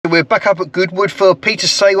we're back up at Goodwood for Peter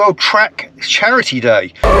Saywell Charity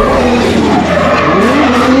Day.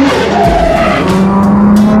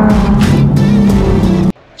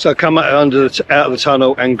 So I come out of the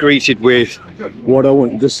tunnel and greeted with what I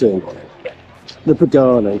wanted to see. The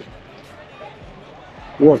Pagani.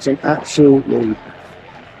 What an absolutely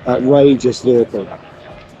outrageous vehicle.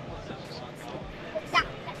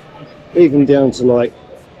 Even down to like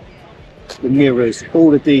the mirrors, all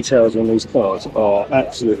the details on these cars are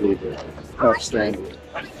absolutely outstanding.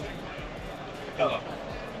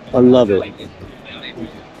 I love it.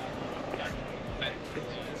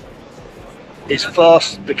 It's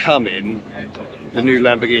fast becoming the new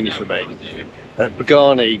Lamborghini for me.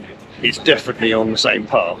 Pagani is definitely on the same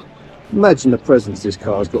path. Imagine the presence this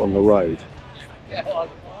car's got on the road.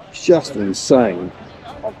 It's just insane.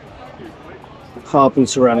 Carbon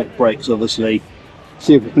ceramic brakes, obviously.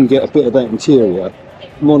 See if we can get a bit of that interior.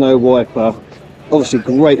 Mono wiper, obviously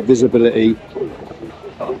great visibility.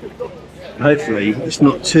 Hopefully it's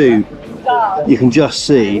not too, you can just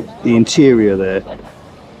see the interior there,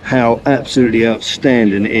 how absolutely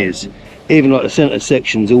outstanding it is. Even like the centre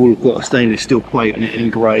sections all got a stainless steel plate and it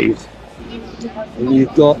engraved. And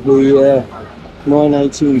you've got the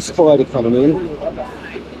 918 Spider coming in.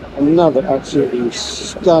 Another absolutely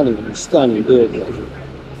stunning vehicle.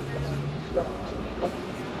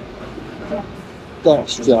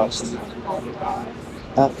 That's just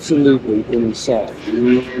absolutely insane.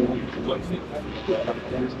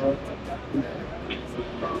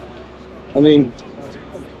 I mean,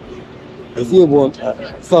 if you want a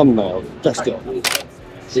thumbnail, that's it.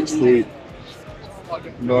 It's the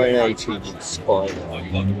 918 Spider.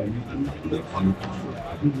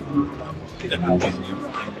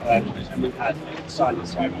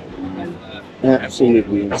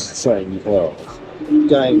 Absolutely insane cars.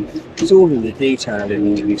 Again, it's all in the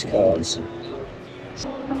detailing in these cars.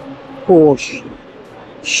 Porsche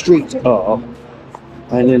Street R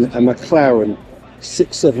and then a McLaren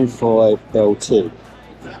 675 LT.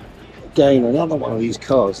 Again, another one of these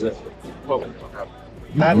cars that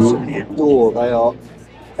absolutely adore. They are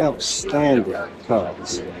outstanding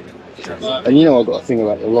cars. And you know I've got to think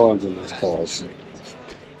about the lines in these cars.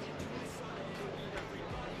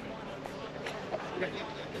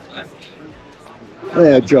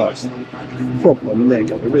 They are just proper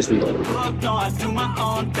mega, isn't it? Hooked on, do my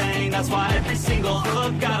own thing. That's why every single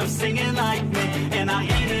hook got them singing like me. And I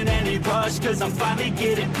ain't in any rush, cause I'm finally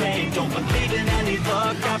getting paid. Don't believe in any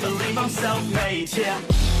luck, I believe I'm self-made, yeah.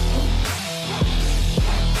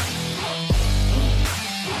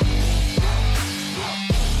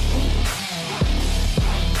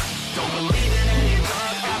 Don't believe in any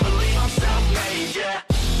luck, I believe I'm self-made, yeah.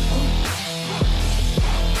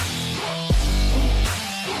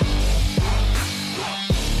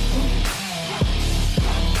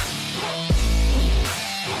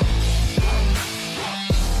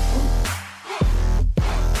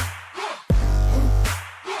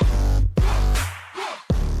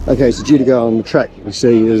 Okay, so due to go on the track, you can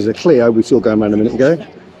see there's a Clio we saw going around a minute ago,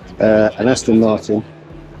 an Aston Martin,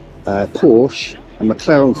 Porsche, a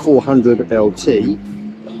McLaren 400 LT.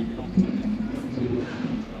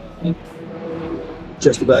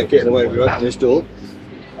 Just about getting away with opening this door.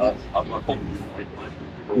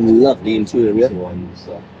 Lovely interior.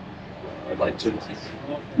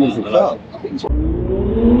 Beautiful car.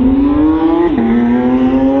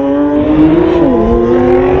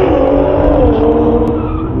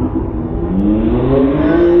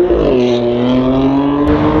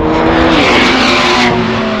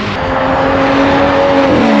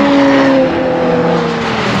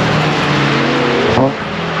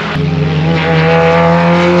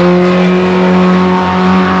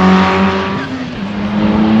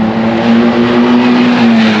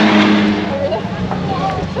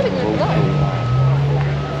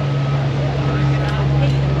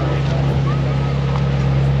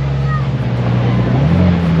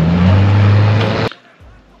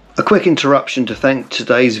 A quick interruption to thank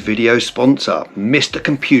today's video sponsor, Mr.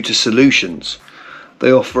 Computer Solutions.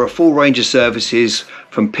 They offer a full range of services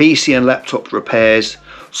from PC and laptop repairs,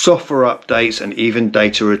 software updates and even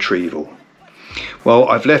data retrieval. Well,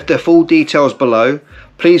 I've left their full details below.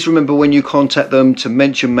 Please remember when you contact them to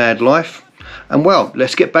mention Mad Life. And well,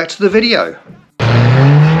 let's get back to the video.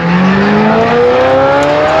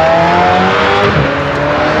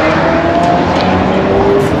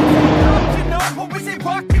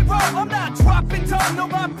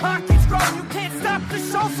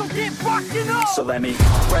 So let me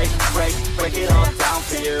break it all down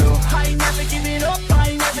for you. I ain't never giving up, I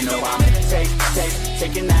ain't never giving up.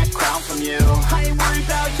 Taking that crown from you. I ain't worried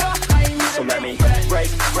about you, I ain't never. So let me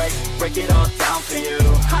break it all down for you.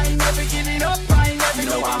 I ain't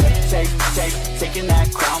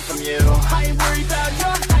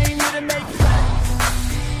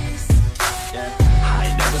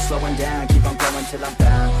till I'm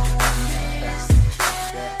down.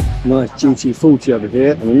 Nice GT40 over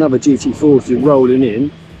here, and another GT40 rolling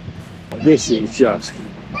in. This is just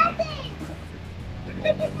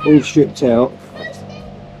all stripped out.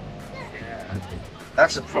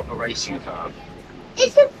 That's a proper racing car.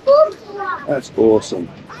 It's a full. That's awesome.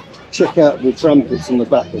 Check out the trumpets in the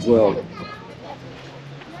back as well.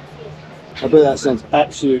 I bet that sounds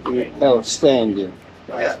absolutely outstanding.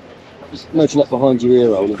 Yeah. Imagine that behind your ear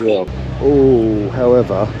roll as well. Oh,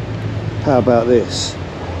 however, how about this?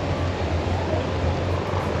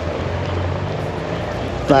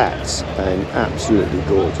 That's an absolutely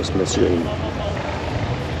gorgeous machine.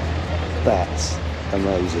 That's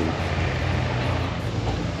amazing.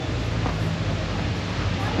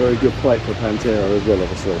 Very good plate for Pantera as well,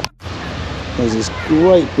 obviously. There's this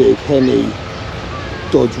great big Hemi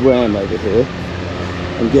Dodge Ram over here.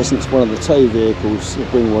 I'm guessing it's one of the tow vehicles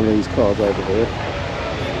that bring one of these cars over here.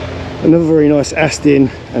 Another very nice Aston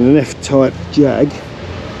and an F-Type Jag.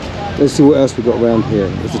 Let's see what else we've got around here.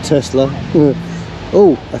 There's a Tesla.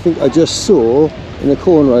 Oh, I think I just saw in the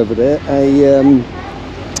corner over there a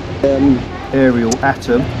aerial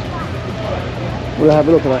Atom. We'll have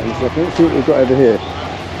a look at that in a second. See what we've got over here.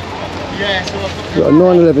 Yeah, so We've got a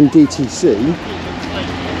 911 DTC.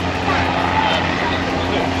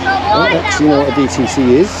 I don't actually know what a DTC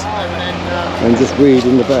is. I'm just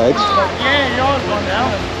reading the badge. yeah, the old one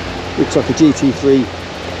now. Looks like a GT3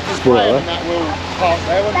 spoiler. That will park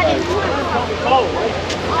there, won't they?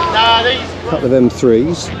 Nah, these. A couple of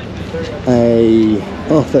M3s. A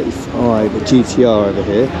R35, a GTR over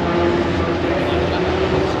here.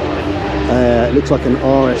 It looks like an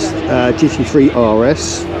RS, GT3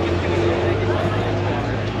 RS.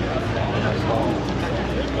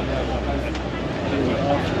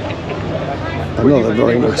 Another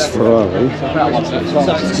very nice Ferrari.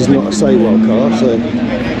 This is not a Saywell car, so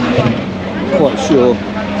I'm quite sure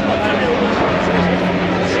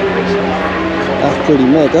that's pretty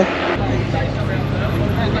mega.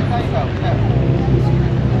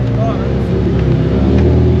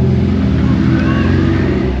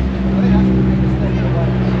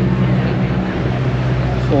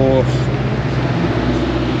 Porsche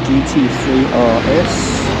GT3 RS.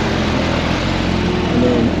 And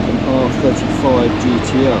then an R35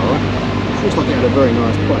 GTR. Looks like it had a very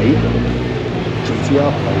nice plate.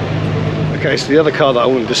 GTR plate. Okay, so the other car that I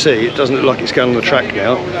wanted to see, it doesn't look like it's going on the track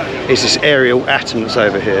now, is this aerial Atom that's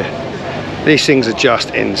over here. These things are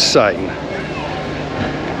just insane.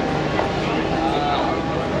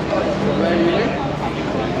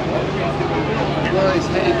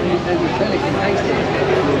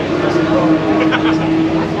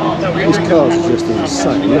 These cars are just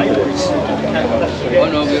insane, look at this.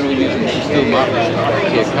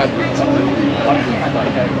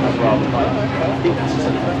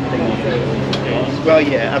 Well,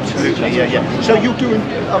 yeah, absolutely, yeah. So you're doing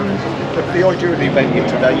the idea of the event here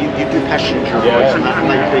today. You do passenger rights and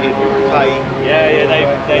they pay. Yeah,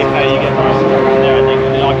 they pay. You get passenger in there, and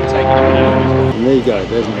then I can take it in there. And there you go,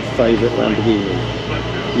 there's my favourite Lamborghini,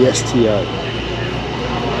 the STO.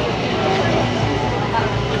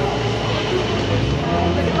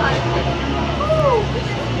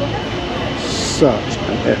 Such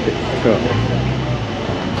an epic car.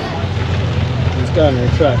 It's going on the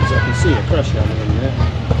track so I can see a crash coming in there.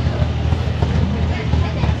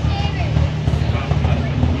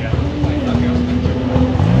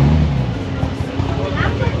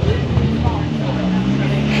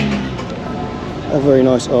 A very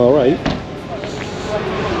nice R8.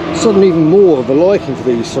 Suddenly even more of a liking for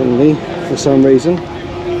these suddenly, for some reason.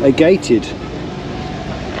 A gated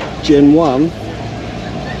Gen 1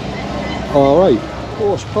 R8.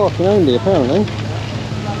 Porsche parking only apparently.